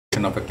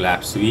configuration of a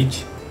clap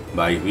switch,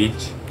 by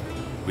which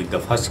with the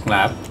first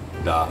clap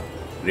the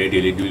red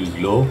LED will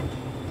glow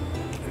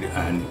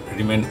and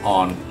remain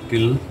on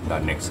till the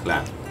next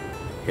clap.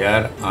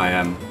 Here I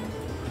am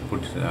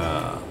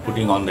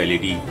putting on the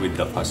LED with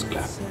the first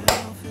clap.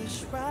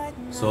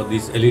 So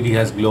this LED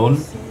has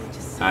glown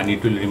and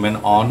it will remain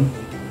on,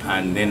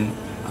 and then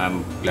I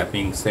am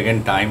clapping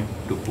second time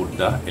to put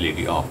the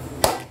LED off.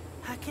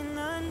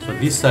 So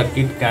this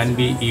circuit can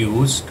be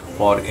used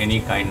for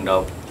any kind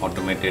of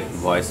automated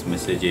voice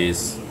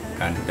messages,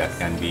 and that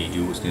can be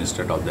used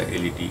instead of the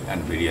LED,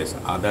 and various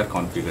other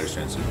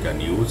configurations you can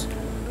use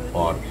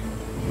for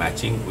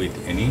matching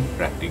with any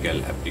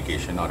practical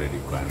application or a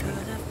requirement.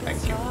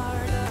 Thank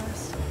you.